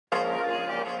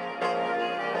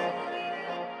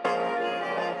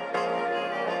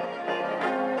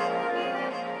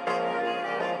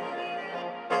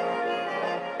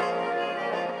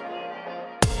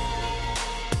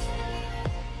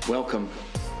Welcome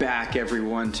back,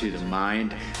 everyone, to the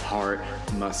Mind, Heart,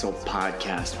 Muscle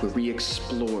podcast, where we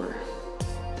explore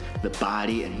the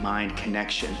body and mind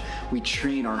connection. We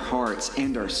train our hearts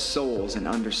and our souls and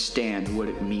understand what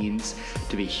it means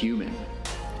to be human.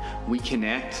 We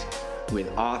connect with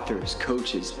authors,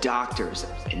 coaches, doctors,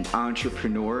 and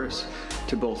entrepreneurs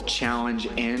to both challenge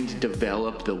and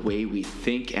develop the way we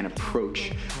think and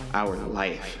approach our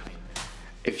life.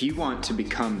 If you want to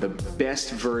become the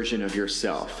best version of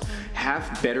yourself,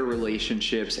 have better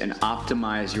relationships, and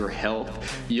optimize your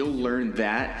health, you'll learn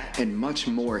that and much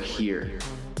more here.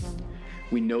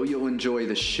 We know you'll enjoy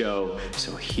the show,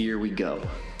 so here we go.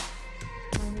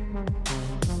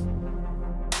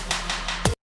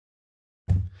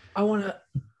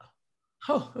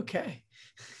 Okay.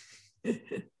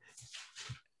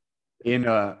 In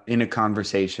a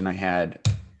conversation I had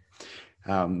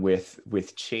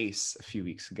with Chase a few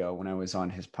weeks ago when I was on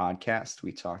his podcast,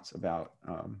 we talked about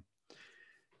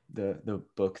the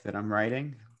book that I'm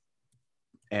writing,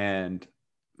 and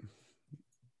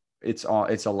it's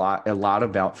a lot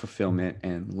about fulfillment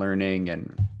and learning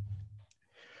and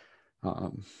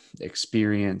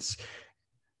experience.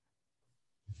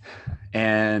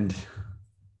 And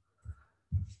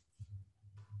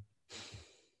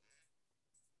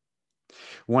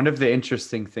one of the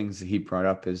interesting things that he brought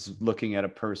up is looking at a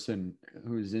person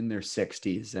who's in their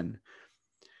 60s and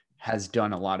has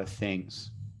done a lot of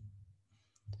things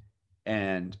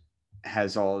and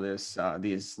has all this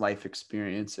these life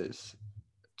experiences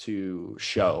to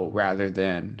show, rather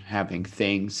than having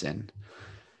things and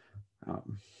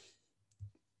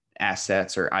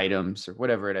assets or items or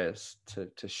whatever it is to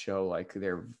show like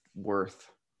their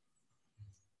worth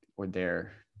or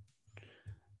their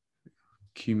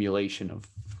accumulation of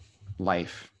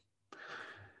life.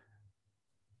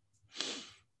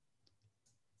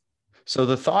 So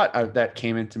the thought that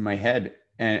came into my head,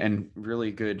 and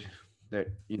really good that,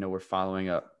 you know, we're following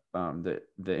up the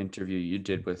interview you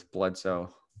did with Bledsoe,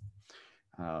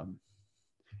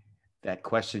 that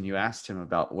question you asked him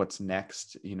about what's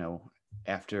next, you know,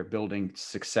 after building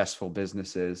successful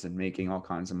businesses and making all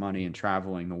kinds of money and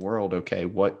traveling the world. Okay,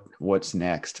 what's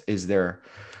next? Is there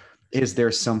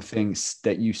something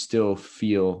that you still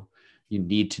feel you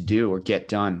need to do or get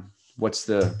done? What's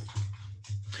the,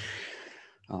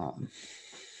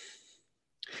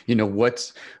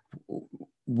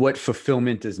 what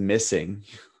fulfillment is missing?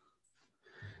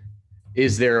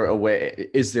 Is there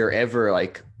ever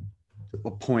like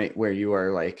a point where you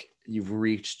are like, you've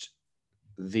reached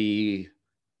the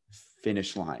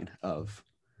finish line of,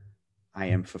 I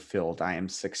am fulfilled, I am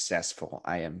successful,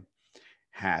 I am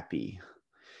happy?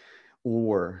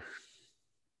 Or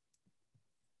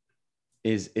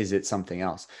is it something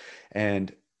else?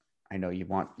 And I know you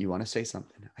want to say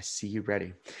something. I see you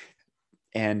ready.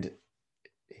 And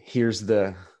here's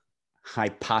the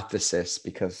hypothesis,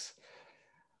 because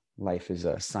life is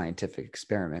a scientific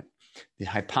experiment. The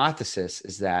hypothesis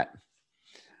is that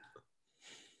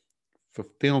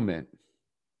fulfillment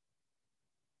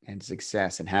and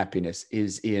success and happiness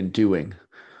is in doing,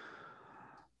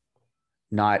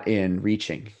 not in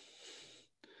reaching.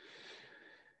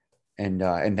 And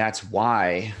that's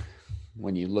why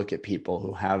when you look at people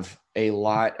who have a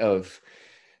lot of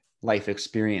life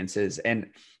experiences and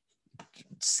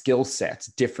skill sets,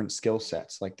 different skill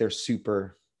sets, like they're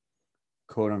super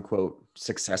quote unquote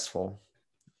successful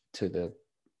to the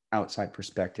outside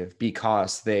perspective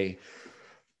because they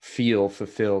feel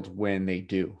fulfilled when they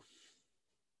do.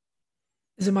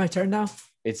 Is it my turn now?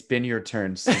 It's been your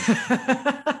turn. Since,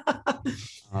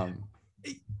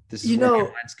 this is where my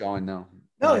mind's going though.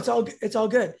 No, it's all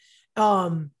good.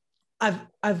 I've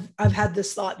had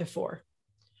this thought before.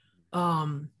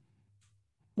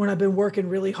 When I've been working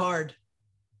really hard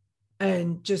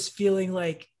and just feeling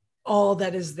like all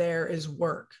that is there is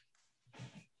work.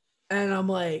 And I'm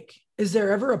like, is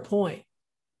there ever a point?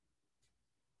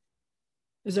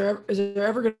 Is there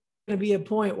ever going to be a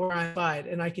point where I'm fine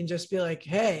and I can just be like,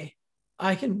 hey,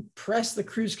 I can press the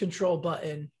cruise control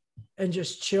button and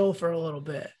just chill for a little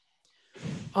bit.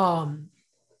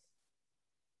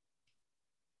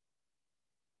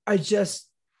 I just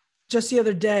the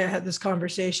other day, I had this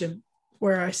conversation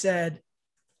where I said,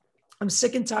 I'm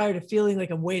sick and tired of feeling like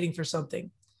I'm waiting for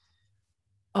something.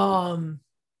 We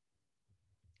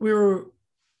were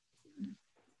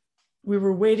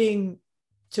waiting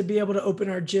to be able to open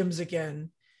our gyms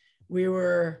again. We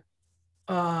were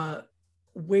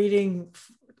waiting.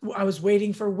 I was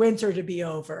waiting for winter to be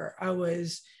over. I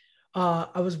was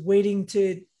waiting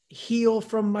to heal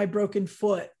from my broken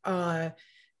foot. I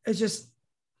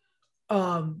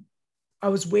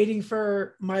was waiting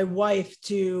for my wife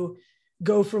to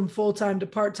go from full-time to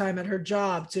part-time at her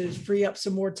job to free up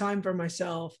some more time for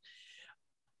myself.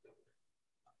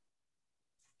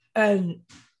 And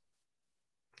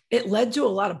it led to a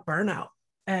lot of burnout.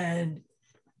 And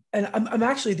I'm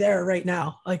actually there right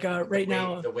now. Like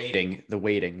now, the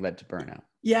waiting led to burnout.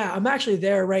 Yeah, I'm actually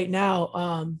there right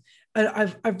now. And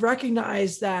I've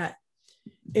recognized that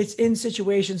it's in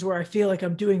situations where I feel like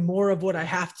I'm doing more of what I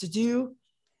have to do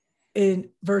in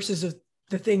versus of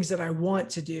the things that I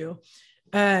want to do.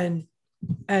 And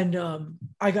I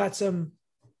got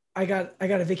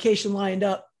a vacation lined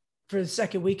up for the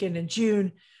second weekend in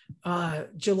June.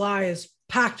 July is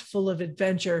packed full of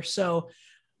adventure. So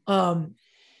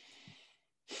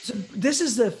this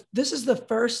is the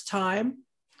first time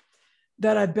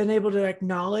that I've been able to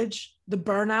acknowledge the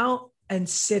burnout and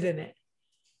sit in it.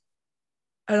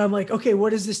 And I'm like, okay,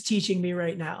 what is this teaching me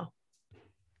right now?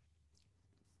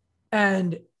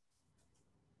 And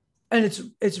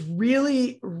it's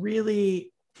really,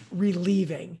 really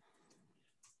relieving.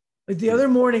 Like the other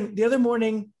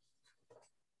morning,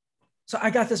 so I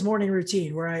got this morning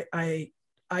routine where I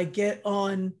get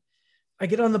on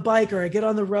the bike or I get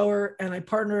on the rower and I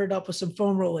partner it up with some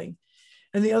foam rolling.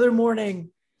 And the other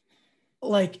morning,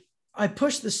 like I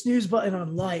pushed the snooze button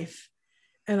on life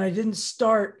and I didn't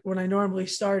start when I normally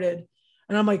started.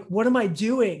 And I'm like, what am I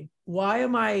doing? Why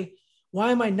am I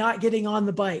not getting on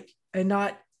the bike and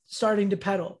not starting to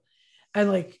pedal?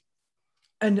 And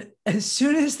as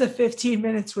soon as the 15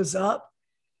 minutes was up,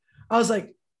 I was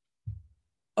like,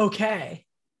 okay,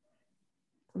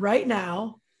 right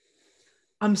now,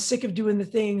 I'm sick of doing the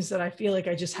things that I feel like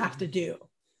I just have to do.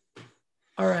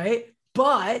 All right.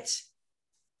 But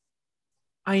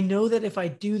I know that if I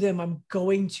do them, I'm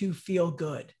going to feel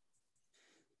good.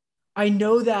 I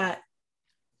know that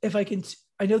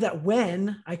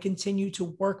when I continue to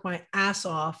work my ass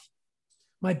off,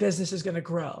 my business is going to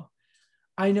grow.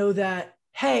 I know that,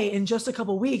 hey, in just a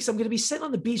couple of weeks, I'm going to be sitting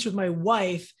on the beach with my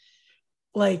wife,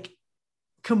 like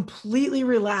completely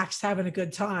relaxed, having a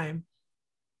good time,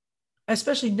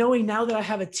 especially knowing now that I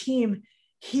have a team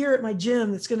here at my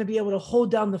gym that's going to be able to hold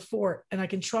down the fort and I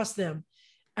can trust them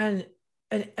and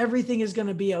everything is going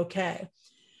to be okay.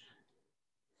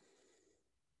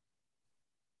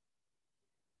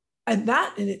 And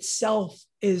that in itself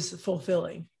is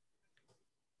fulfilling,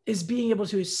 is being able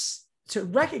to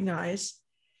recognize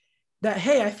that,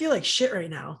 hey, I feel like shit right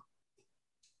now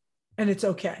and it's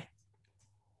okay.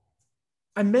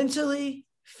 I mentally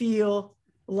feel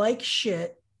like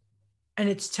shit and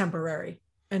it's temporary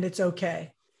and it's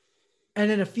okay.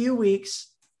 And in a few weeks,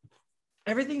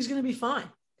 everything's going to be fine.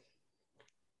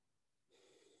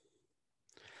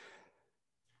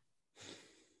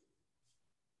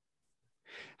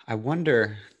 I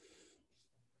wonder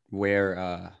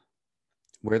where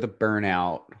the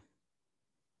burnout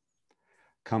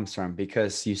comes from,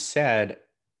 because you said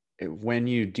when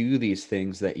you do these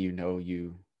things that you know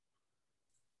you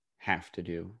have to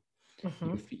do,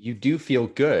 you do feel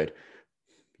good.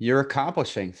 You're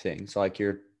accomplishing things, like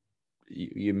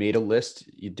you made a list,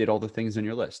 you did all the things in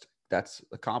your list. That's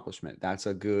accomplishment. That's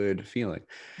a good feeling.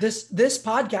 This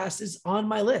podcast is on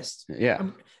my list. Yeah.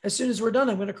 As soon as we're done,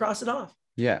 I'm going to cross it off.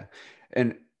 Yeah.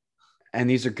 And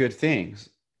these are good things.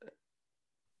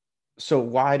 So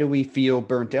why do we feel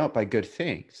burnt out by good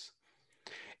things?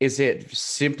 Is it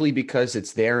simply because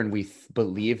it's there and we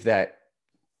believe that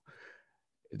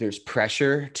there's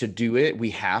pressure to do it?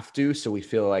 We have to, so we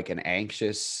feel like an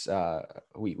anxious,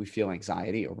 we feel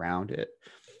anxiety around it,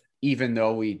 even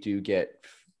though we do get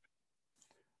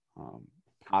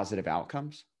positive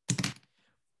outcomes.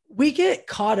 We get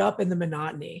caught up in the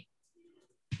monotony.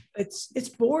 It's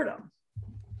boredom.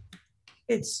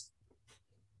 It's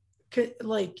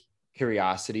like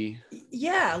curiosity.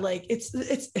 Yeah, like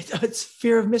it's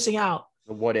fear of missing out.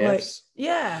 The what ifs. Like,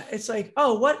 yeah, it's like,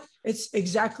 oh, what? It's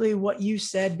exactly what you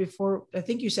said before. I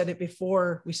think you said it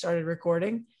before we started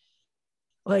recording.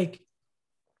 Like,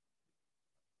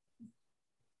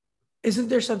 isn't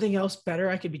there something else better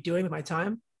I could be doing with my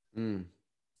time?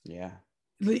 Yeah.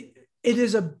 It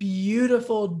is a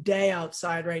beautiful day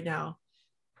outside right now.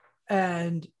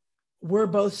 And we're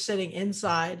both sitting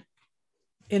inside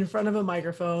in front of a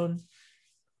microphone.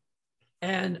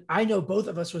 And I know both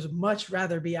of us would much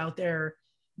rather be out there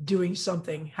doing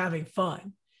something, having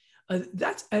fun.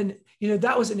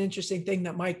 That was an interesting thing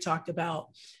that Mike talked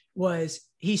about, was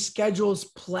he schedules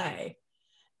play.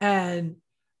 And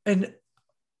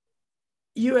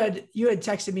you had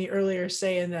texted me earlier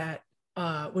saying that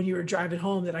when you were driving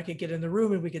home that I could get in the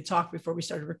room and we could talk before we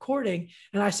started recording.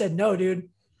 And I said, no, dude,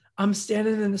 I'm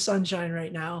standing in the sunshine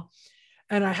right now.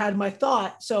 And I had my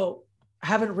thought. So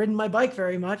haven't ridden my bike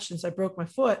very much since I broke my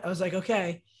foot. I was like,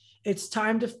 okay, it's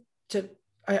time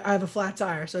I have a flat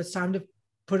tire. So it's time to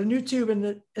put a new tube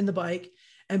in the bike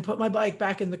and put my bike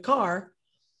back in the car.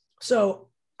 So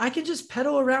I can just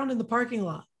pedal around in the parking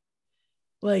lot.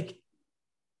 Like,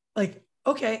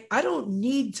 okay, I don't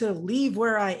need to leave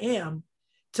where I am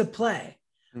to play.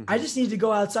 Mm-hmm. I just need to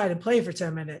go outside and play for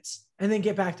 10 minutes and then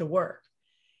get back to work.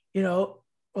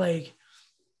 Like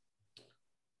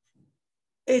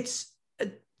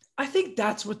I think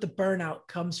that's what the burnout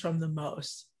comes from the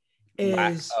most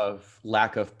is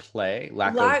lack of play,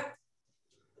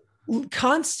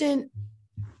 constant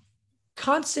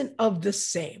of the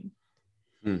same.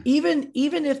 Even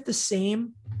if the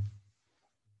same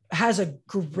has a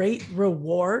great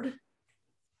reward,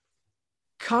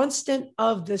 constant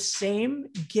of the same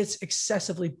gets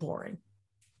excessively boring.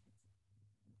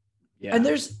 Yeah. And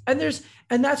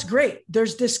that's great.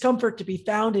 There's discomfort to be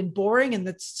found in boring. And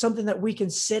that's something that we can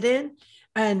sit in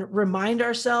and remind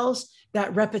ourselves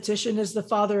that repetition is the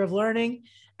father of learning.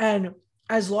 And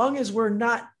as long as we're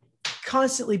not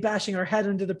constantly bashing our head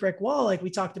into the brick wall, like we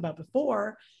talked about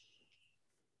before,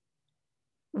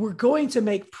 we're going to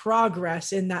make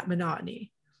progress in that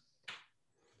monotony.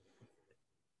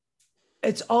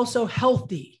 It's also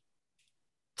healthy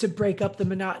to break up the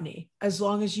monotony as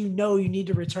long as you know you need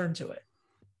to return to it.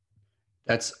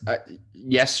 That's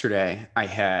yesterday I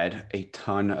had a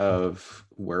ton of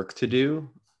work to do,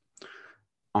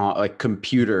 like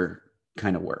computer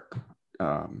kind of work,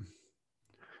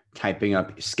 typing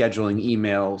up, scheduling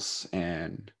emails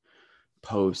and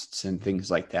posts and things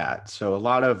like that. So a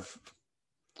lot of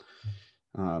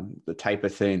the type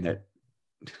of thing that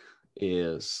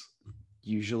is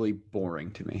usually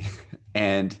boring to me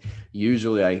and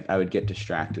usually I would get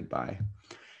distracted by,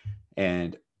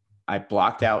 and I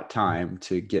blocked out time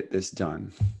to get this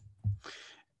done.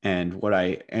 And what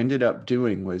I ended up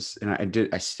doing was, and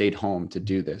I stayed home to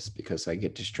do this because I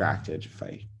get distracted if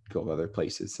I go other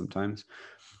places sometimes.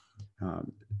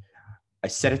 I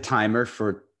set a timer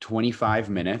for 25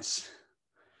 minutes,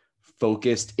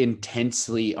 focused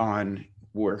intensely on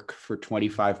work for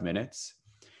 25 minutes.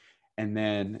 And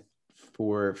then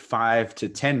for 5 to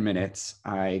 10 minutes,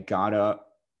 I got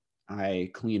up, I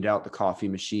cleaned out the coffee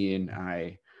machine.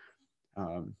 I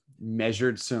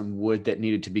measured some wood that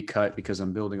needed to be cut because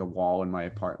I'm building a wall in my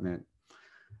apartment.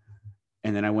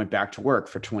 And then I went back to work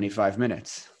for 25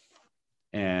 minutes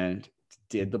and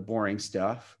did the boring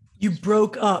stuff. You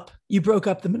broke up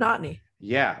the monotony.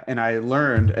 Yeah. And I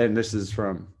learned, and this is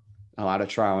from a lot of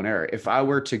trial and error, if I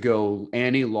were to go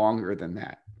any longer than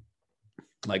that,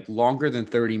 like longer than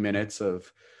 30 minutes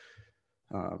of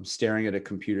staring at a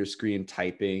computer screen,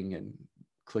 typing and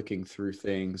clicking through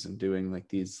things and doing like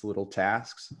these little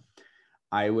tasks,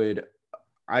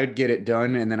 I'd get it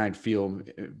done and then I'd feel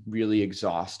really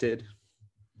exhausted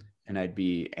and I'd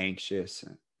be anxious.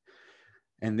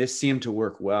 And this seemed to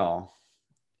work well.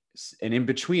 And in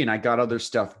between, I got other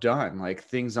stuff done, like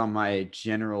things on my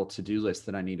general to-do list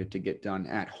that I needed to get done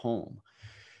at home.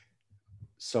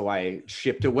 So I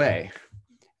shipped away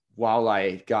while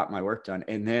I got my work done,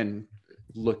 and then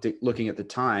looking at the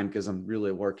time, because I'm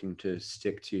really working to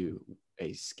stick to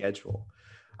a schedule.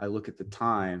 I look at the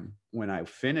time when I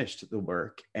finished the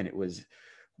work and it was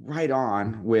right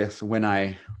on with when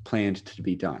I planned to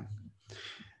be done.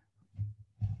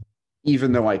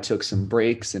 Even though I took some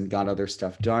breaks and got other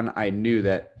stuff done, I knew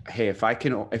that, hey, if I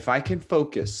can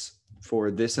focus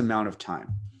for this amount of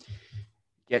time,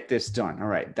 get this done. All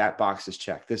right, that box is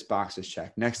checked. This box is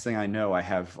checked. Next thing I know, I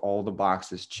have all the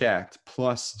boxes checked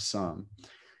plus some,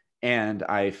 and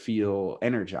I feel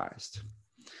energized.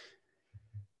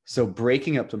 So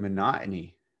breaking up the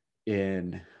monotony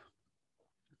in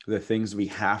the things we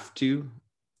have to,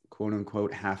 quote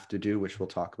unquote, have to do, which we'll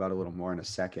talk about a little more in a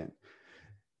second,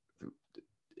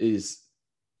 it's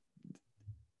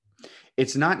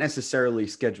not necessarily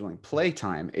scheduling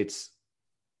playtime. It's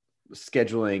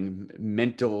scheduling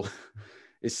mental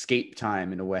escape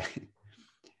time in a way,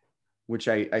 which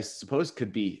I suppose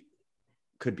could be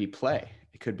play.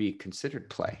 It could be considered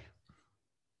play.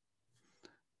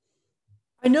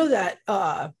 I know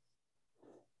that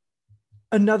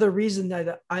another reason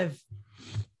that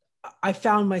I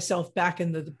found myself back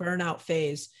in the burnout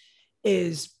phase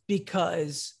is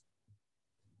because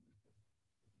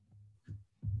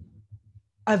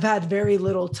I've had very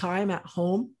little time at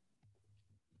home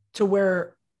to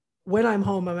where when I'm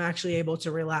home, I'm actually able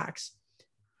to relax.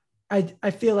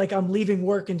 I feel like I'm leaving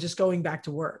work and just going back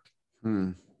to work.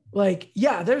 Like,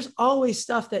 yeah, there's always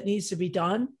stuff that needs to be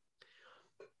done.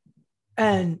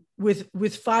 And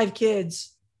with 5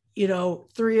 kids,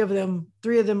 3 of them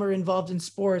are involved in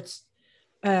sports.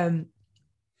 And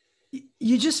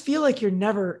you just feel like you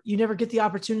never get the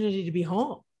opportunity to be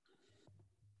home.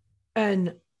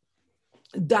 And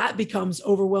that becomes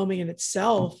overwhelming in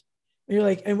itself. You're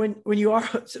like, and when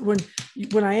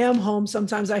I am home,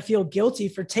 sometimes I feel guilty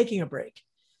for taking a break.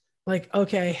 Like,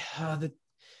 okay,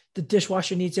 the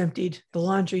dishwasher needs emptied, the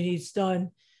laundry needs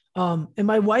done. And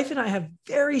my wife and I have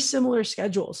very similar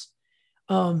schedules.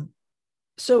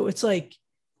 So it's like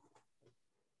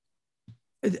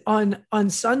on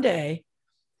Sunday,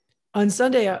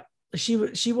 she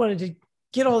wanted to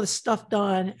get all this stuff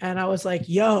done. And I was like,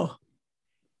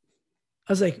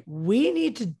 we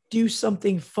need to do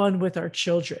something fun with our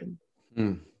children.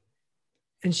 Mm.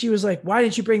 And she was like, why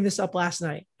didn't you bring this up last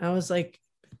night? And I was like,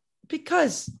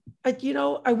 because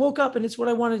I woke up and it's what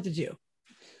I wanted to do.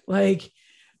 Like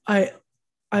I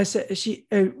said,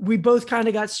 we both kind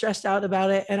of got stressed out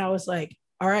about it. And I was like,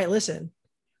 all right, listen,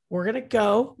 we're going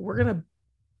to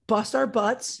bust our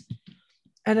butts.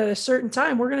 And at a certain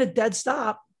time, we're going to dead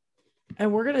stop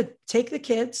and we're going to take the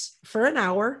kids for an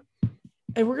hour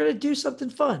and we're going to do something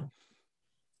fun.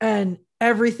 And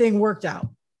everything worked out.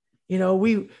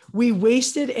 We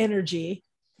wasted energy.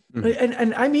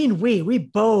 And I mean, we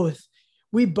both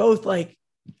like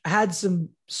had some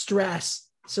stress,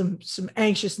 some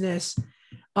anxiousness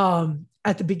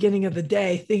at the beginning of the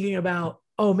day, thinking about,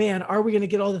 oh man, are we going to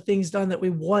get all the things done that we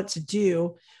want to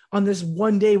do on this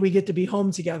one day we get to be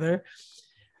home together?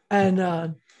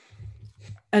 And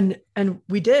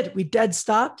we dead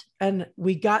stopped and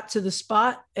we got to the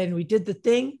spot and we did the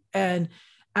thing. And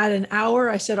at an hour,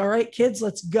 I said, all right, kids,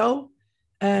 let's go.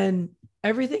 And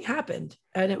everything happened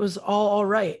and it was all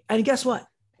right. And guess what?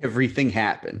 Everything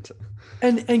happened.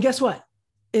 And guess what?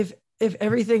 If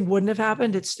everything wouldn't have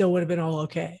happened, it still would have been all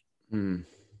okay. Mm.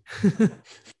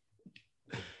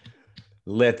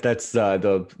 That's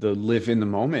the live in the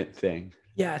moment thing.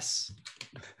 Yes.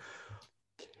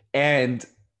 And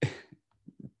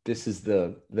this is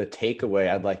the takeaway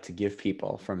I'd like to give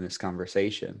people from this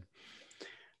conversation.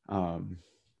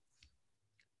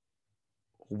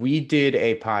 We did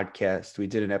a podcast, we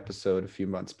did an episode a few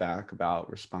months back about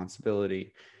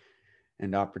responsibility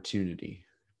and opportunity.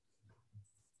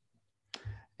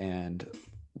 And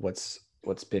what's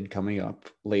been coming up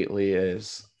lately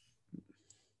is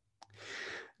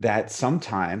that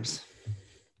sometimes,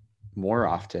 more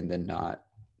often than not,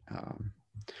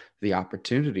 the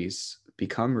opportunities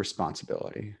become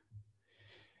responsibility.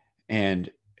 And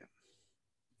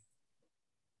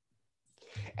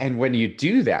when you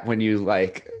do that, when you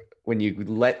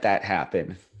let that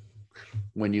happen,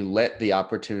 when you let the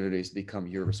opportunities become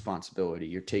your responsibility,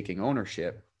 you're taking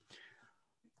ownership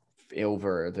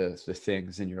over the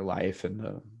things in your life and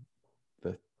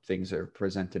the things that are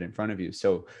presented in front of you.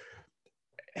 So,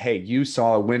 hey, you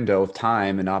saw a window of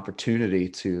time and opportunity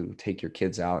to take your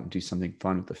kids out and do something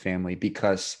fun with the family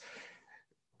because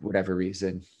whatever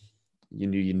reason, you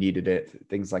knew you needed it,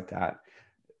 things like that.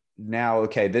 Now,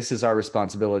 okay, this is our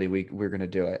responsibility. We're going to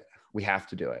do it. We have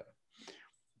to do it.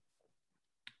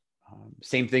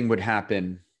 Same thing would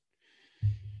happen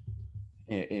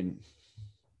in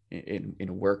a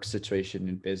work situation,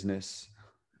 in business.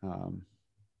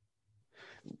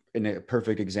 In a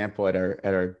perfect example, at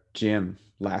our gym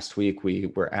last week,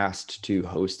 we were asked to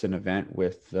host an event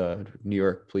with the New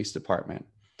York Police Department,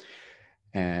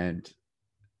 and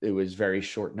it was very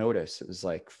short notice. It was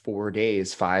like 5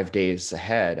 days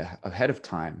ahead of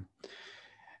time.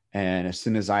 And as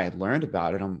soon as I had learned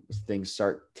about it, things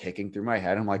start ticking through my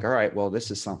head. I'm like, all right, well,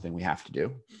 this is something we have to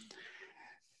do.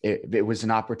 It was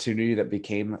an opportunity that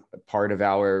became part of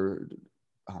our,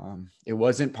 it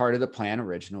wasn't part of the plan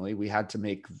originally. We had to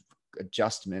make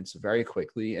adjustments very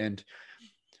quickly, and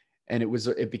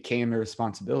it became a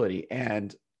responsibility,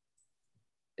 and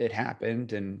it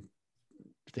happened, and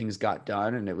things got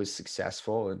done, and it was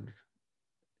successful and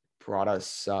brought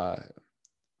us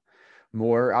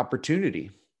more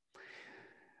opportunity.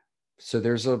 So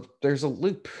there's a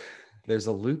loop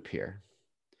here.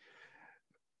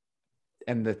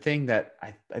 And the thing that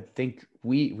I think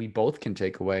we both can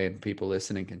take away, and people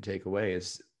listening can take away,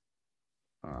 is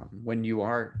when you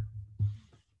are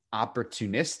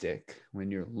opportunistic, when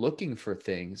you're looking for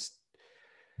things,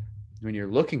 when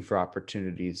you're looking for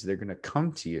opportunities, they're going to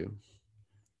come to you.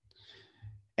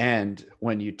 And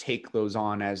when you take those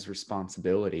on as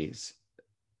responsibilities,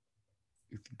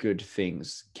 good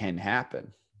things can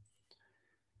happen.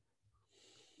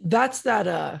 That's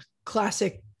that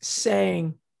classic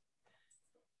saying,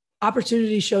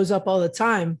 opportunity shows up all the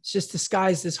time. It's just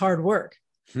disguised as hard work.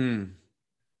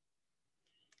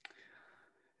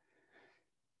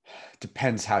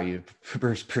 Depends how you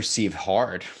perceive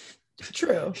hard.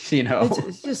 True.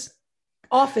 It's just,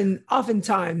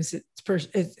 Oftentimes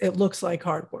it looks like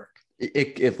hard work.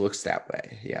 It looks that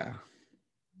way. Yeah.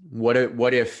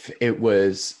 What if it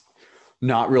was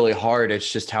not really hard?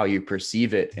 It's just how you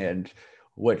perceive it. And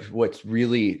what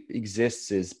really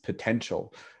exists is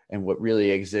potential. And what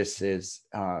really exists is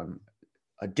a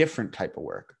different type of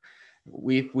work.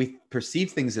 We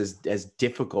perceive things as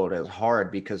difficult, as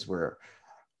hard, because we're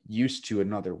used to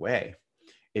another way.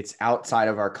 It's outside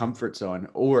of our comfort zone,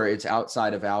 or it's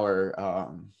outside of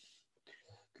our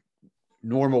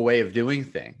normal way of doing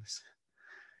things.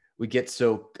 We get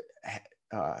so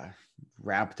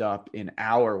wrapped up in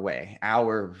our way,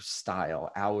 our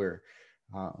style, our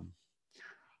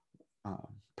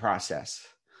process.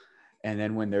 And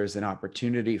then when there's an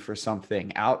opportunity for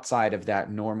something outside of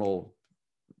that normal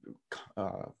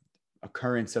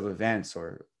occurrence of events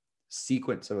or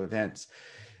sequence of events,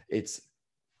 it's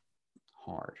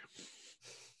hard,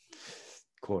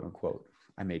 quote unquote.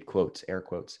 I made quotes, air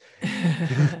quotes.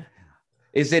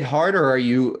 Is it hard, or are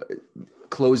you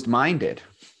closed-minded?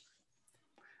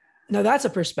 No, that's a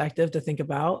perspective to think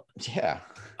about. Yeah.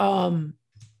 I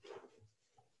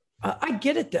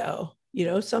get it though. You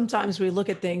know, sometimes we look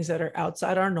at things that are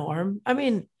outside our norm. I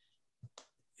mean,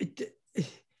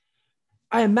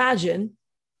 I imagine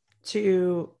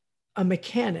to a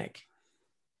mechanic,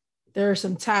 there are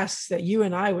some tasks that you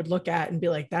and I would look at and be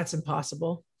like, that's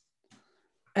impossible.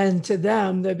 And to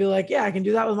them, they'd be like, yeah, I can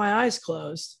do that with my eyes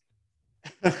closed.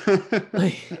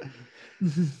 Like,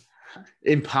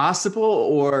 impossible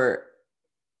or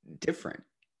different.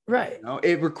 Right. You know,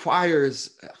 it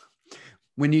requires,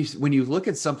 when you look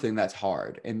at something that's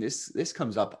hard, and this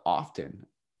comes up often,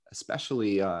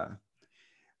 especially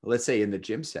let's say in the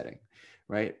gym setting,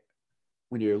 right?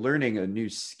 When you're learning a new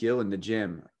skill in the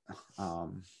gym,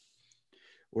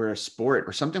 or a sport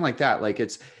or something like that, like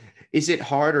is it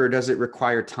hard, or does it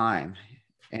require time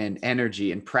and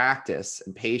energy and practice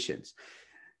and patience?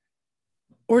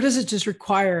 Or does it just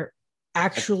require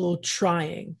actual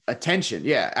trying? Attention.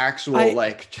 Yeah. Actual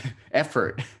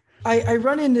effort. I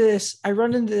run into this. I've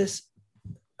ran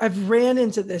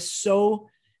into this so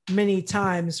many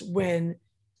times when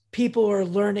people are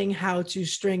learning how to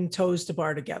string toes to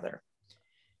bar together.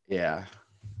 Yeah.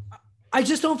 I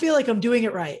just don't feel like I'm doing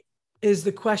it right, is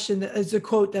the question, is the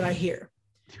quote that I hear.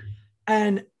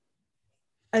 And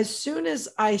as soon as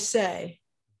I say,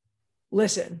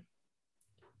 listen,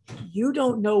 you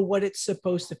don't know what it's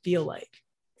supposed to feel like,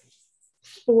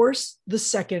 force the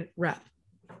second rep,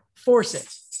 force it.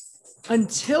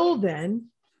 Until then,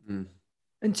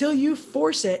 until you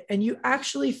force it and you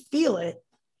actually feel it,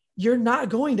 you're not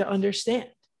going to understand.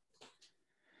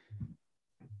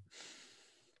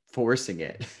 Forcing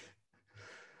it.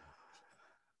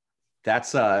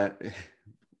 That's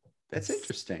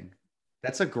interesting.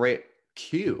 That's a great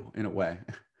cue in a way.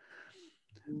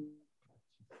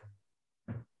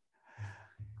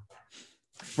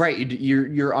 Right.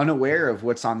 You're unaware of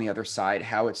what's on the other side,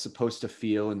 how it's supposed to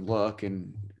feel and look,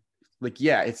 and like,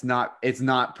 yeah, it's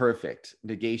not perfect.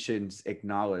 Negations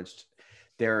acknowledged.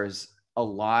 There's a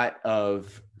lot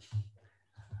of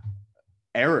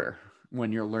error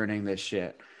when you're learning this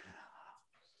shit.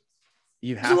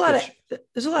 There's a lot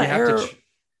of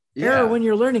error when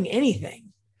you're learning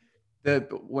anything. I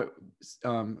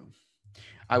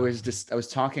was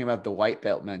talking about the white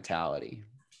belt mentality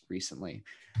recently,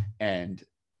 and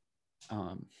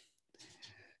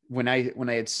when I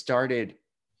had started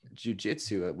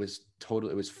jiu-jitsu, it was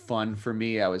fun for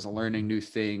me. I was learning new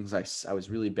things. I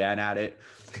was really bad at it,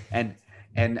 and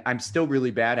I'm still really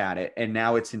bad at it. And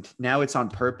now it's on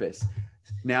purpose.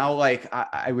 Now, like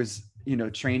I was,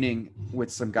 training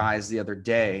with some guys the other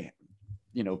day,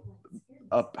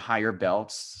 up higher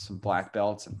belts, some black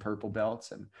belts and purple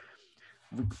belts. And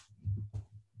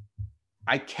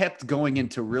I kept going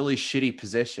into really shitty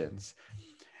positions.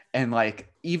 And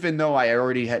like, even though I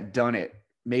already had done it,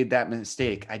 made that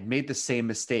mistake, I'd made the same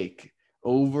mistake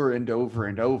over and over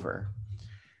and over.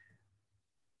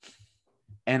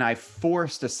 And I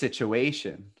forced a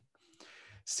situation.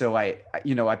 So I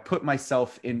put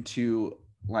myself into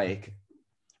like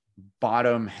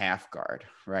bottom half guard,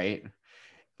 right?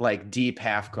 Like deep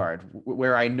half guard,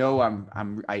 where I know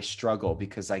I struggle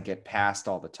because I get passed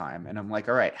all the time. And I'm like,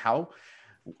 all right,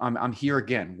 I'm here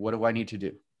again. What do I need to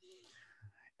do?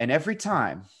 And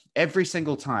every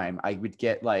single time I would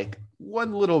get like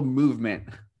one little movement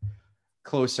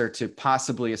closer to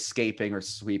possibly escaping or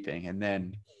sweeping. And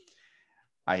then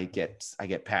I get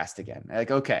passed again. Like,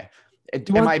 okay,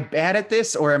 I bad at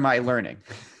this, or am I learning?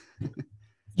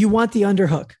 You want the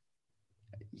underhook.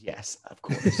 Yes, of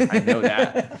course. I know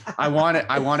that. I want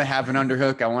to have an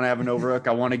underhook. I want to have an overhook.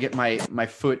 I want to get my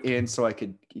foot in so I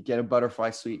could get a butterfly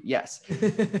sweep. Yes.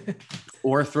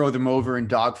 Or throw them over and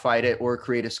dogfight it or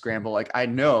create a scramble. Like, I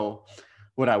know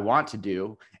what I want to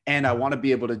do, and I want to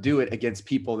be able to do it against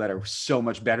people that are so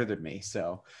much better than me.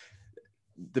 So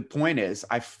the point is,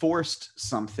 I forced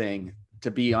something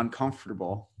to be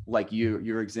uncomfortable. Like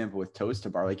your example with toes to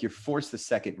bar, like you're forced the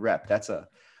second rep. That's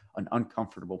an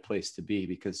uncomfortable place to be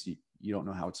because you don't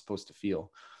know how it's supposed to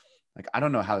feel. Like, I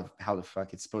don't know how the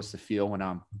fuck it's supposed to feel when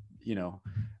I'm,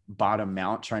 bottom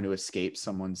mount trying to escape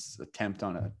someone's attempt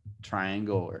on a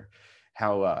triangle, or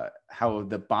how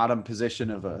the bottom position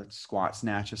of a squat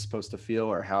snatch is supposed to feel,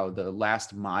 or how the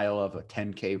last mile of a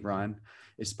 10K run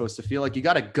is supposed to feel. Like, you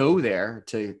got to go there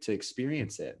to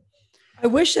experience it. I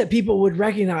wish that people would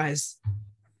recognize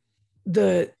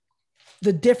the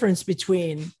difference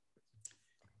between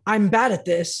I'm bad at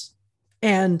this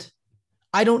and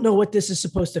I don't know what this is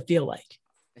supposed to feel like.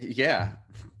 Yeah.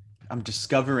 I'm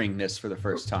discovering this for the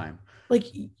first time. Like,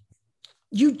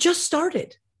 you just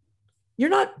started. You're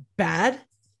not bad.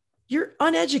 You're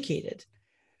uneducated.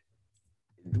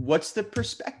 What's the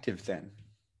perspective then?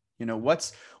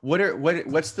 What's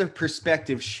the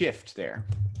perspective shift there?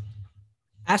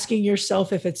 Asking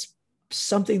yourself if it's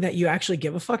something that you actually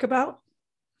give a fuck about.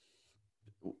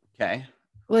 Okay.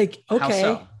 Like, okay.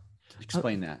 How so?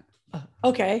 Explain that.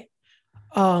 Okay.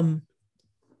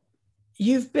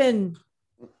 You've been,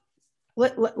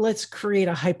 let's create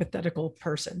a hypothetical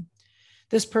person.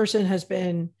 This person has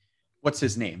been. What's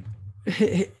his name?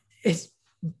 It's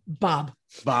Bob.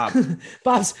 Bob.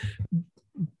 Bob's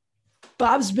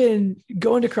been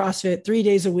going to CrossFit 3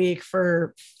 days a week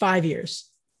for 5 years,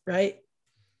 right?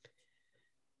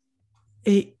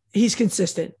 He's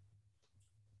consistent.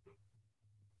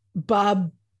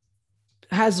 Bob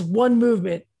has one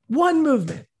movement,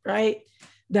 right,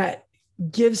 that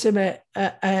gives him a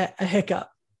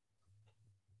hiccup.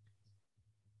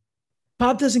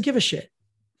 Bob doesn't give a shit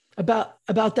about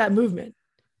that movement.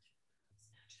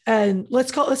 And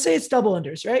let's say it's double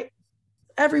unders, right?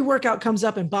 Every workout comes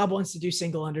up and Bob wants to do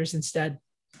single unders instead.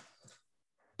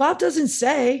 Bob doesn't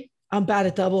say, I'm bad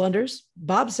at double unders.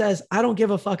 Bob says, I don't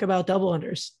give a fuck about double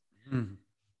unders. Mm.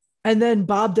 And then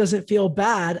Bob doesn't feel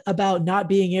bad about not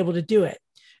being able to do it.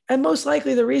 And most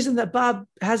likely the reason that Bob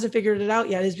hasn't figured it out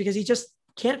yet is because he just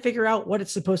can't figure out what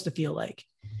it's supposed to feel like.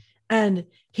 And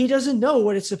he doesn't know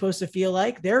what it's supposed to feel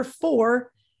like.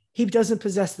 Therefore, he doesn't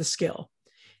possess the skill.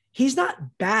 He's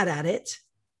not bad at it.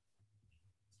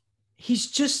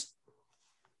 He's just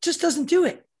doesn't do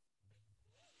it.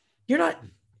 You're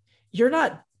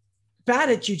not bad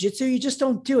at jiu-jitsu. You just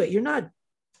don't do it. You're not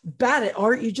bad at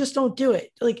art. You just don't do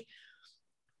it. Like,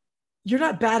 you're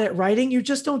not bad at writing. You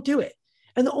just don't do it.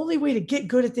 And the only way to get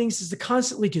good at things is to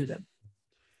constantly do them.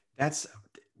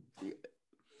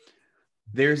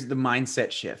 There's the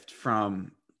mindset shift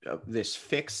from this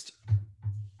fixed,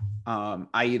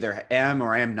 I either am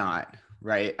or am not,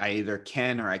 right? I either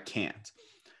can or I can't,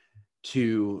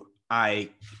 to I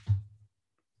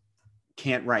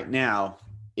can't right now.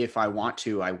 If I want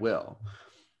to, I will.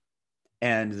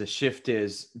 And the shift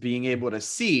is being able to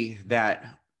see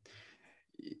that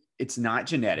it's not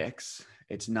genetics.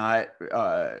 It's not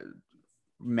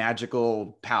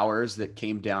magical powers that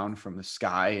came down from the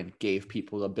sky and gave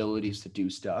people abilities to do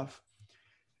stuff.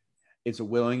 It's a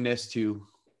willingness to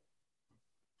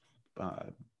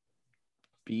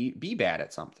be bad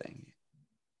at something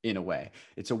in a way.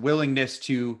 It's a willingness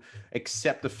to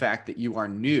accept the fact that you are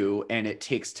new and it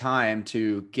takes time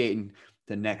to gain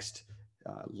the next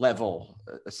level,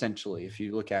 essentially, if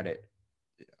you look at it.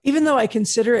 Even though I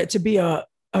consider it to be a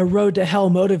road to hell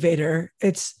motivator,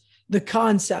 it's the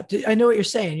concept. I know what you're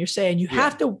saying. You're saying you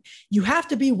have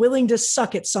to be willing to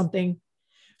suck at something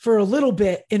for a little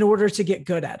bit in order to get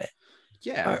good at it.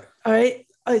 Yeah. All right.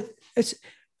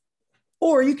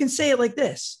 Or you can say it like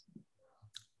this.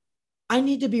 I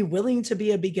need to be willing to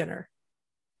be a beginner.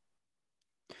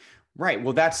 Right.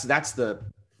 Well, that's the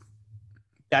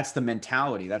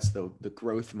mentality. That's the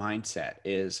growth mindset,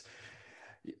 is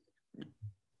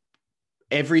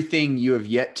everything you have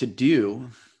yet to do,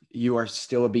 you are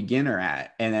still a beginner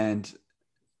at. And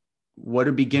what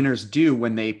do beginners do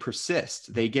when they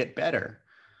persist? They get better.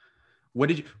 What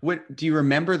do you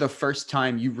remember the first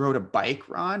time you rode a bike,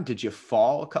 Ron? Did you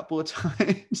fall a couple of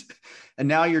times? And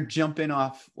now you're jumping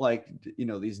off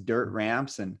these dirt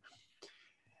ramps and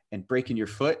breaking your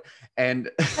foot. And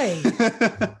hey,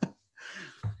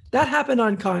 that happened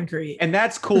on concrete. And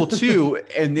that's cool too.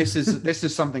 And this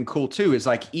is something cool too, is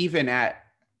like, even at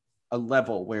a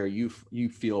level where you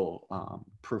feel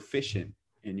proficient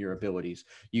in your abilities.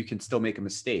 You can still make a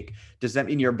mistake. Does that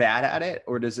mean you're bad at it,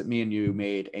 or does it mean you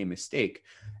made a mistake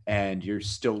and you're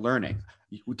still learning?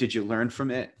 Did you learn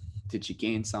from it? Did you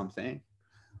gain something?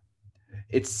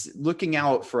 It's looking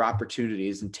out for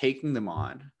opportunities and taking them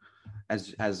on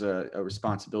as a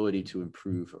responsibility to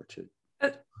improve or to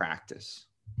practice.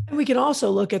 And we can also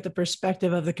look at the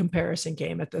perspective of the comparison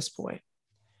game at this point.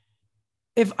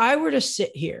 If I were to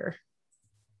sit here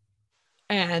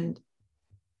and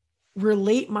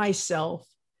relate myself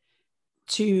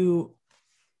to,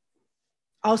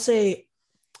 I'll say,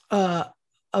 a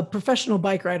professional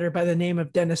bike rider by the name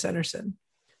of Dennis Anderson.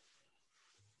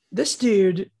 This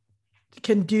dude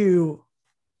can do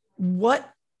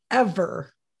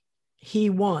whatever he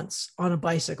wants on a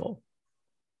bicycle.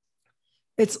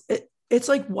 It's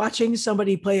like watching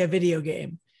somebody play a video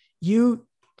game.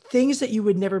 Things that you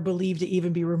would never believe to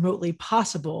even be remotely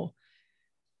possible,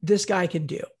 this guy can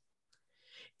do.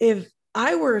 If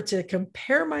I were to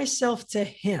compare myself to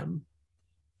him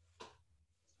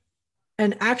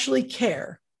and actually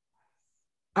care,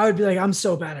 I would be like, I'm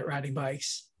so bad at riding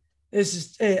bikes. This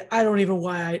is, I don't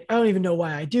even know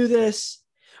why I do this.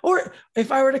 Or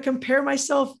if I were to compare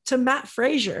myself to Matt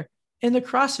Frazier in the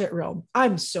CrossFit realm,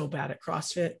 I'm so bad at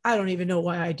CrossFit. I don't even know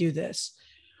why I do this.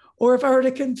 Or if I were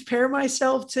to compare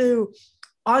myself to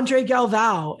Andre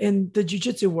Galvao in the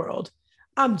jiu-jitsu world,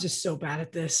 I'm just so bad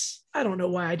at this. I don't know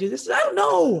why I do this. I don't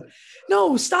know.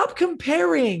 No, stop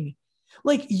comparing.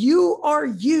 Like, you are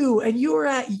you, and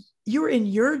you're in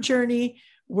your journey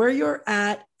where you're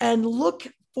at, and look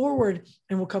forward,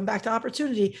 and we'll come back to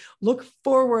opportunity. Look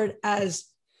forward as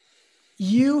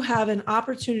you have an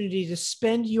opportunity to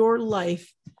spend your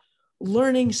life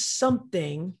learning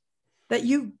something that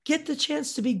you get the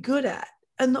chance to be good at.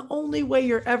 And the only way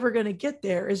you're ever going to get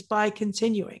there is by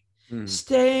continuing,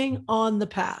 staying on the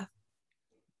path.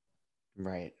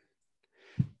 Right.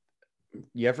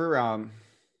 You ever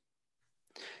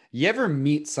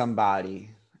meet somebody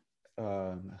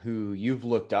who you've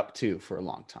looked up to for a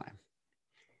long time?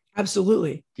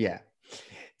 Absolutely. Yeah.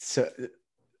 So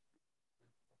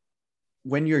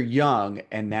when you're young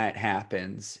and that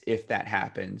happens, if that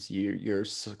happens, you're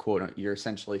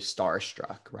essentially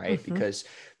starstruck, right? Mm-hmm.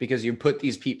 Because you put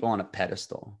these people on a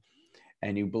pedestal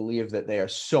and you believe that they are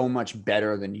so much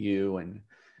better than you and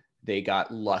they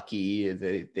got lucky,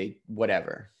 they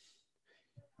whatever.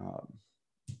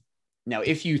 Now,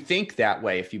 if you think that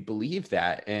way, if you believe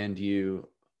that, and you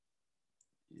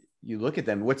look at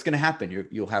them, what's going to happen?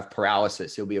 You'll have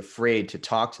paralysis. You'll be afraid to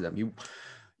talk to them.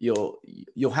 You'll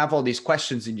have all these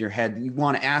questions in your head. You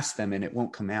want to ask them and it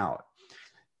won't come out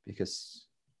because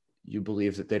you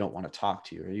believe that they don't want to talk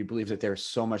to you, or you believe that they're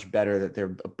so much better, that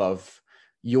they're above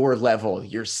your level,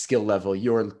 your skill level,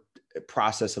 your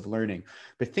process of learning.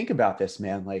 But think about this,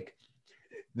 man. Like,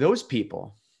 those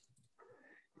people,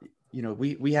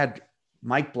 we had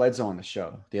Mike Bledsoe on the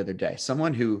show the other day,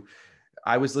 someone who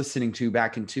I was listening to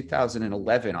back in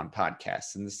 2011 on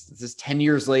podcasts. And this is 10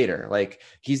 years later. Like,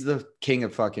 he's the king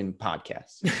of fucking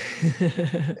podcasts.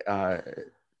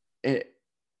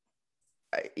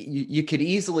 You could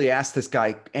easily ask this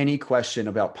guy any question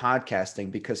about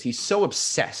podcasting because he's so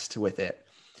obsessed with it.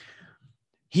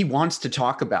 He wants to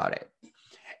talk about it.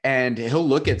 And he'll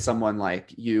look at someone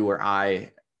like you or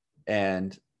I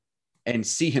and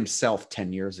see himself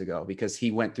 10 years ago, because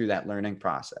he went through that learning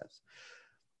process,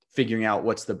 figuring out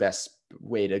what's the best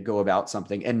way to go about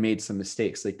something, and made some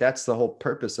mistakes. Like, that's the whole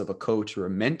purpose of a coach or a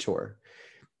mentor.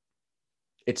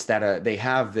 It's that they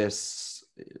have this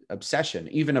obsession,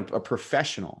 even a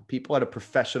professional, people at a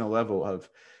professional level of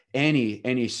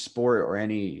any sport or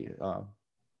any,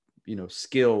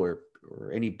 skill or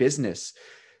any business.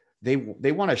 They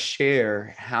want to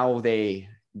share how they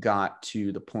got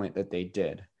to the point that they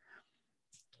did.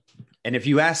 And if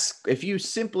you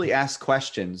simply ask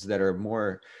questions that are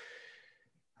more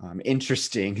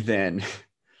interesting than,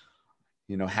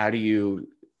 how do you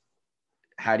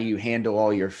handle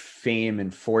all your fame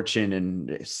and fortune,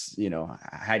 and,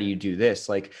 how do you do this?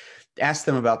 Like, ask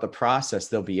them about the process.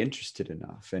 They'll be interested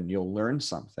enough and you'll learn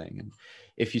something. And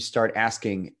if you start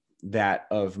asking that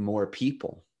of more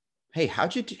people, hey,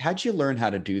 how'd you learn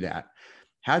how to do that?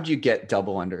 How'd you get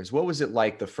double unders? What was it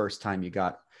like the first time you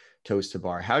got toes to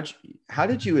bar? How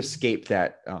did you escape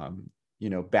that,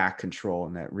 back control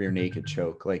and that rear naked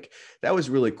choke? Like, that was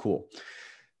really cool.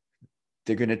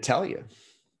 They're going to tell you.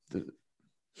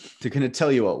 They're going to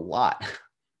tell you a lot.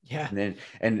 Yeah.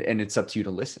 And it's up to you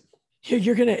to listen.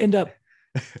 You're going to end up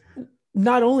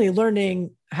not only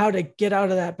learning how to get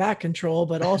out of that back control,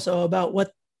 but also about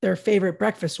what their favorite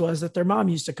breakfast was that their mom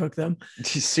used to cook them.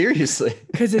 Seriously.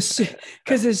 Because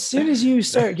as soon as you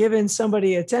start giving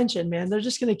somebody attention, man, they're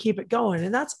just going to keep it going.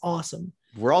 And that's awesome.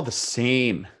 We're all the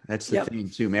same. That's the thing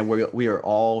too, man. We are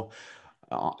all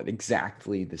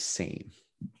exactly the same.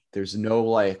 There's no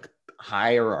like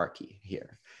hierarchy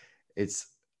here. It's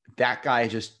that guy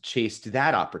just chased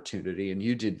that opportunity and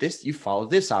you did this, you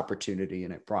followed this opportunity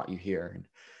and it brought you here. And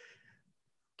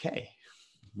okay,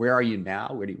 where are you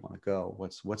now? Where do you want to go?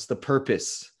 What's the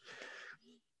purpose?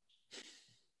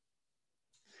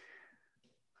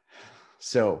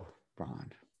 So,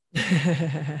 Ron,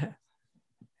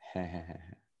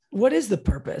 what is the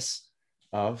purpose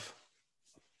of?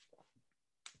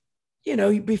 You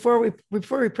know, before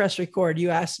we press record, you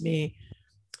asked me,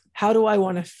 how do I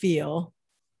want to feel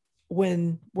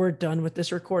when we're done with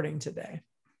this recording today?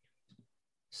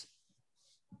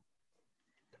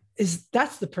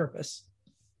 That's the purpose.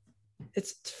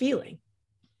 It's feeling.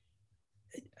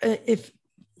 If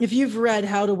you've read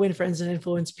How to Win Friends and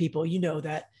Influence People, you know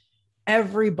that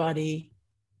everybody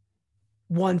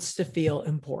wants to feel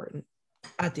important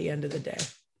at the end of the day.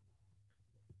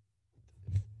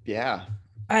 Yeah.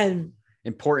 And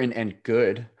important and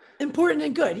good.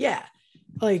 Yeah.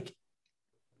 Like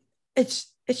it's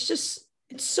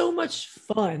so much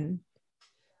fun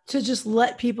to just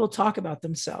let people talk about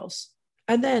themselves.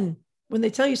 And then when they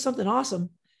tell you something awesome,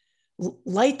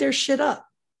 light their shit up.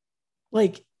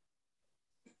 Like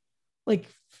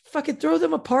fucking throw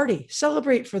them a party,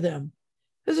 celebrate for them.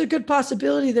 There's a good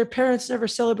possibility their parents never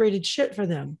celebrated shit for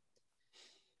them.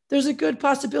 There's a good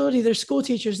possibility their school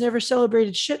teachers never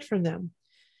celebrated shit from them.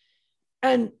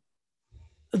 And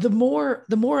the more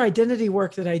identity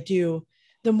work that I do,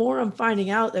 the more I'm finding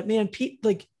out that, man,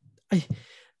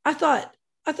 I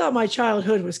thought my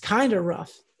childhood was kind of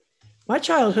rough. My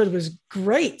childhood was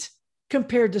great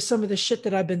compared to some of the shit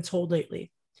that I've been told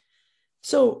lately.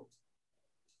 So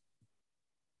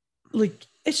like,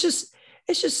 it's just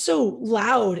so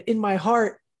loud in my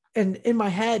heart and in my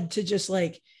head to just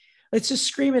like, it's just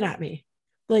screaming at me.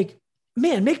 Like,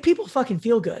 man, make people fucking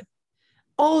feel good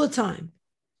all the time.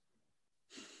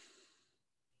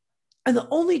 And the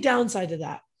only downside to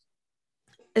that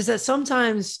is that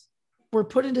sometimes we're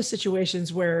put into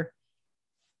situations where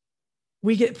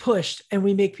we get pushed and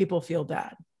we make people feel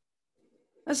bad.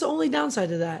 That's the only downside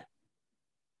to that,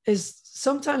 is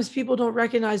sometimes people don't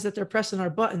recognize that they're pressing our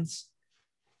buttons.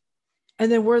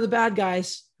 And then we're the bad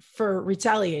guys for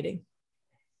retaliating.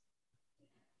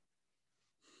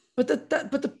 But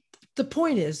the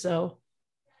point is, though,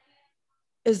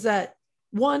 is that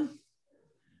one,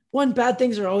 bad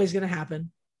things are always going to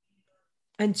happen.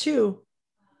 And two,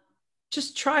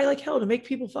 just try like hell to make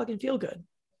people fucking feel good.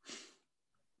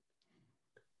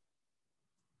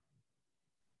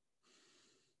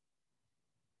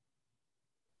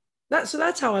 So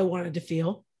that's how I wanted to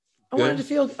feel. I wanted to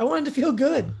feel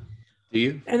good. Do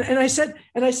you? And I said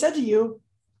to you,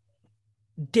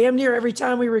 damn near every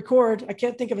time we record, I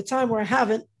can't think of a time where I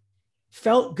haven't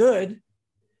felt good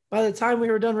by the time we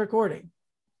were done recording.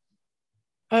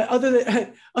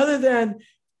 Other than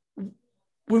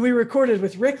when we recorded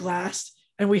with Rick last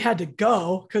and we had to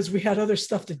go because we had other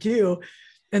stuff to do.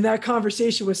 And that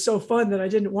conversation was so fun that I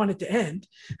didn't want it to end.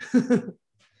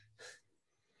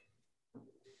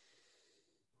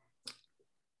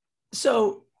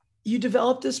 So you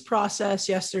developed this process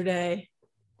yesterday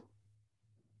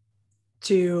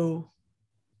to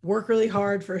work really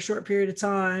hard for a short period of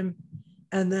time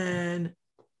and then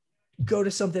go to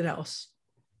something else.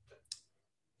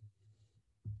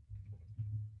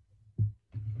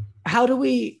 How do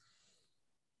we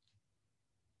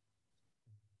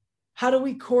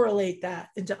correlate that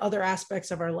into other aspects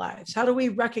of our lives? How do we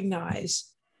recognize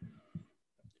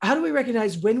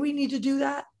when we need to do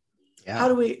that? Yeah.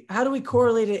 How do we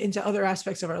correlate it into other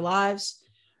aspects of our lives?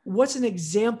 What's an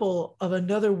example of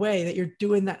another way that you're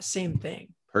doing that same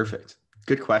thing? Perfect.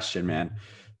 Good question, man.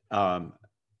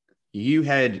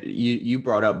 You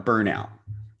brought up burnout,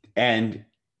 and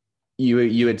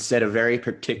you had said a very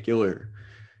particular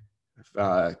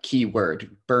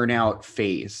keyword, burnout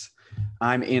phase.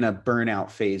 I'm in a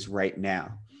burnout phase right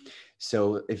now.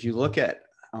 So if you look at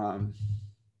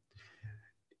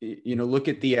look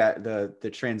at the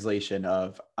translation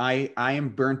of I am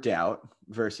burnt out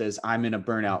versus I'm in a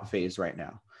burnout phase right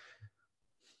now.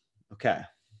 Okay.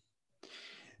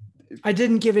 I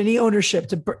didn't give any ownership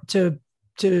to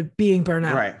being burnt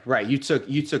out. Right. You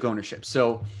took ownership.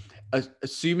 So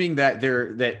assuming that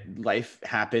life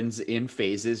happens in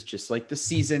phases, just like the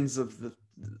seasons of the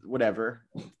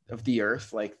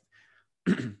earth, like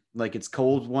like it's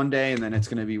cold one day and then it's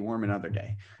going to be warm another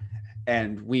day.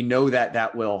 And we know that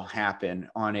that will happen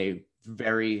on a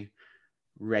very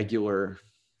regular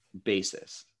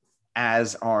basis,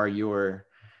 as are your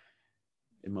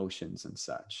emotions and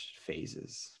such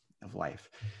phases of life.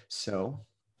 So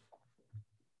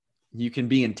you can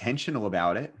be intentional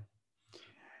about it.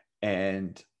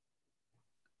 And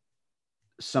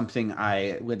something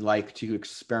I would like to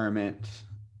experiment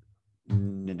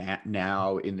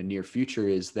now in the near future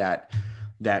is that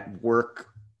work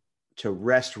to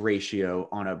rest ratio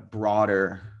on a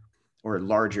broader or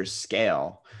larger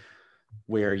scale,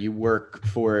 where you work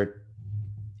for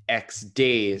X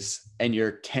days and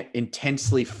you're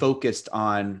intensely focused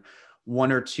on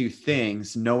one or two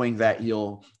things, knowing that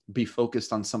you'll be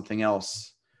focused on something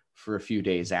else for a few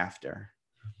days after.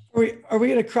 Are we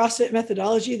going to CrossFit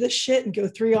methodology this shit and go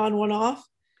 3 on, 1 off?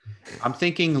 I'm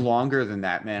thinking longer than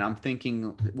that, man. I'm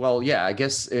thinking, well, yeah, I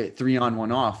guess 3 on,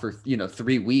 1 off, or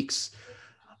 3 weeks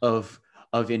of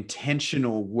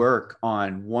intentional work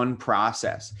on one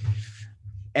process.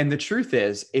 And the truth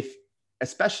is,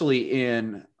 especially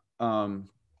in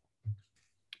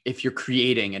if you're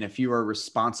creating and if you are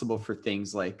responsible for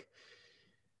things like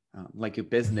a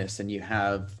business, and you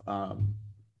have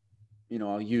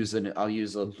I'll use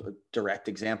a direct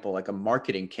example, like a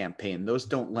marketing campaign. Those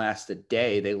don't last a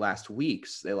day, they last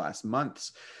weeks, they last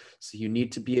months. So you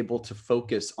need to be able to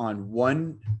focus on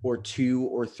 1 or 2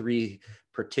 or 3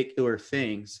 particular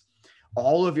things,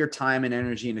 all of your time and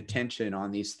energy and attention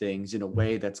on these things in a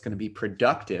way that's going to be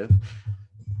productive,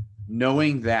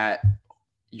 knowing that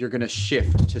you're going to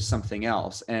shift to something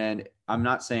else. And I'm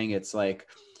not saying it's like,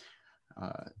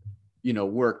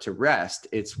 work to rest.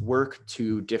 It's work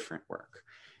to different work.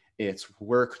 It's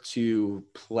work to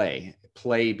play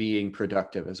being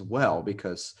productive as well.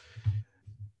 Because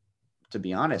to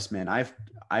be honest, man, I've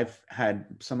had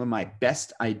some of my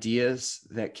best ideas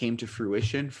that came to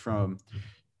fruition from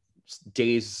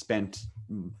days spent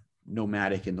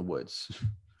nomadic in the woods,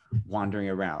 wandering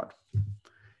around.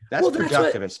 That's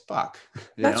productive as fuck.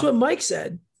 That's what Mike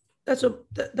said. That's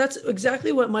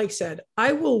exactly what Mike said.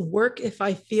 I will work if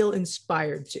I feel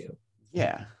inspired to.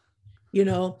 Yeah.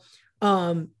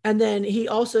 And then he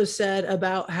also said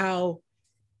about how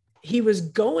he was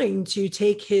going to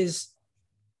take his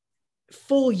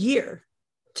full year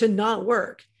to not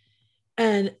work.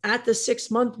 And at the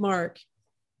 6-month mark,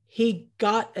 he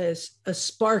got a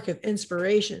spark of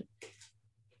inspiration.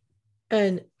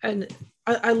 And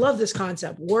I love this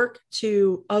concept: work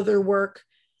to other work,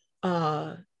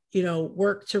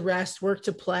 work to rest, work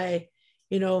to play,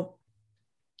 and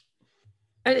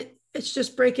it's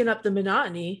just breaking up the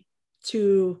monotony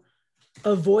to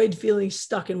avoid feeling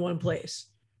stuck in one place.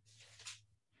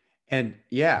 And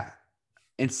yeah,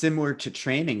 and similar to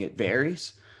training, it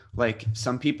varies. Like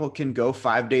some people can go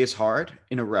 5 days hard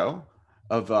in a row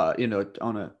of, at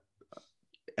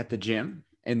the gym,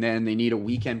 and then they need a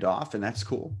weekend off, and that's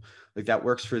cool. Like that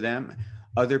works for them.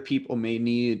 Other people may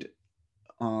need,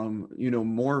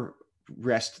 more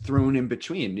rest thrown in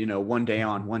between, 1 day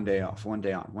on, 1 day off, 1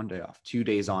 day on, 1 day off, 2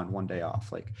 days on, 1 day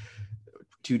off, like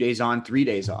 2 days on, 3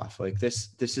 days off. Like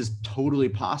this is totally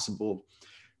possible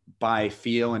by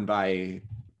feel and by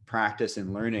practice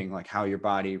and learning, like how your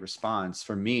body responds.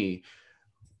 For me,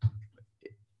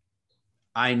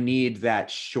 I need that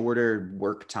shorter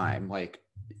work time, like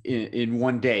in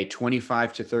 1 day,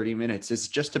 25 to 30 minutes is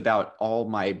just about all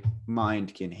my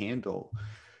mind can handle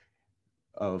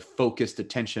of focused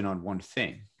attention on one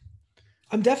thing.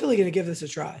 I'm definitely going to give this a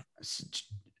try.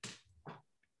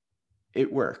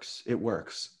 It works.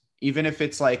 Even if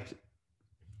it's like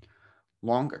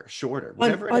longer, shorter,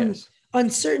 whatever it is. On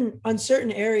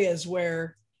certain areas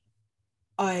where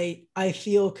I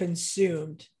feel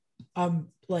consumed, I'm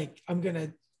going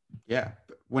to. Yeah.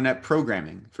 When at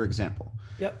programming, for example,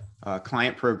 yep.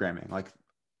 Client programming, like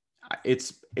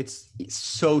it's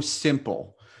so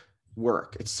simple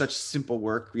work. It's such simple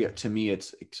work. Yet to me,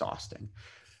 it's exhausting.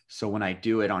 So when I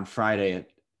do it on Friday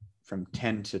from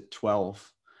 10 to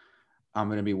 12, I'm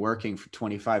going to be working for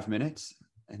 25 minutes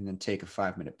and then take a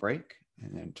 5-minute break,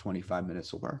 and then 25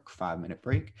 minutes of work, 5-minute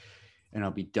break, and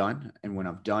I'll be done. And when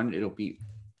I'm done, it'll be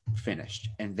finished.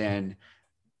 And then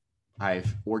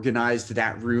I've organized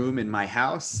that room in my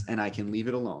house and I can leave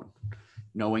it alone,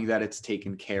 knowing that it's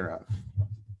taken care of.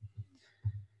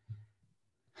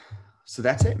 So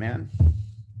that's it, man.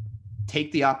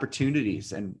 Take the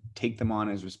opportunities and take them on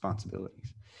as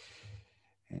responsibilities,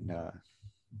 and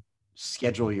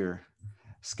schedule your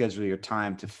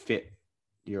time to fit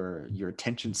your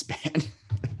attention span.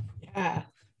 Yeah.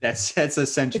 That's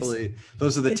essentially,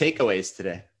 those are the takeaways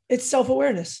today. It's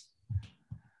self-awareness.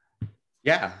 Yeah.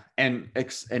 Yeah.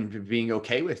 And being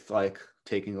okay with like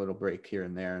taking a little break here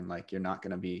and there. And like, you're not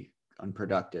going to be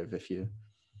unproductive if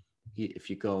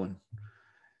you go and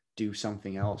do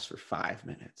something else for 5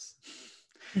 minutes.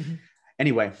 Mm-hmm.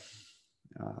 Anyway,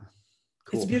 cool.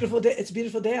 It's a beautiful day. It's a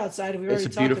beautiful day outside. It's a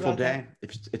beautiful day.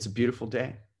 It's a beautiful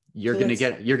day. You're going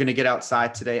to get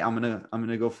outside today. I'm going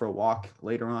to go for a walk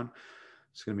later on.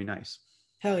 It's going to be nice.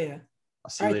 Hell yeah.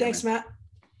 I'll see you later. Thanks, man. Matt.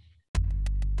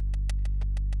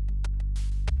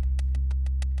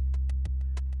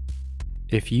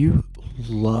 If you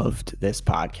loved this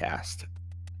podcast,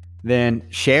 then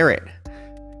share it.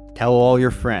 Tell all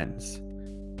your friends.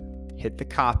 Hit the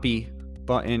copy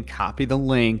button, copy the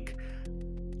link,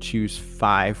 choose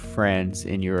 5 friends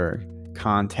in your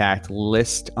contact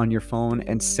list on your phone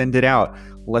and send it out.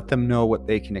 Let them know what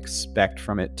they can expect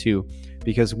from it too,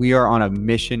 because we are on a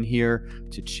mission here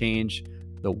to change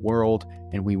the world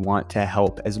and we want to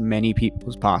help as many people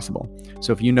as possible.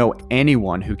 So if you know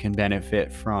anyone who can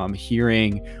benefit from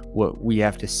hearing what we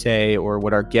have to say or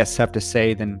what our guests have to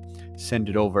say, then send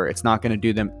it over. It's not going to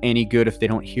do them any good if they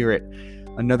don't hear it.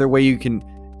 Another way you can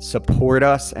support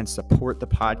us and support the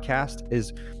podcast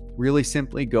is really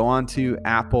simply go on to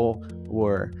Apple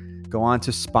or go on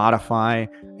to Spotify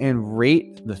and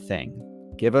rate the thing.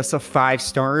 Give us a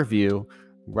 5-star review.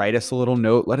 Write us a little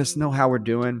note. Let us know how we're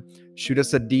doing. Shoot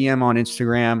us a DM on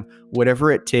Instagram.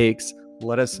 Whatever it takes,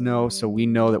 let us know so we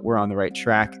know that we're on the right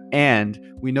track. And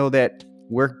we know that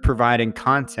we're providing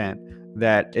content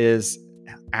that is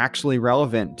actually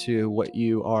relevant to what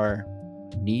you are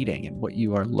needing and what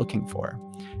you are looking for.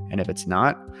 And if it's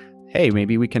not, hey,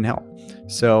 maybe we can help.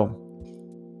 So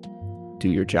do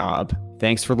your job.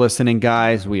 Thanks for listening,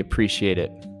 guys. We appreciate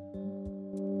it.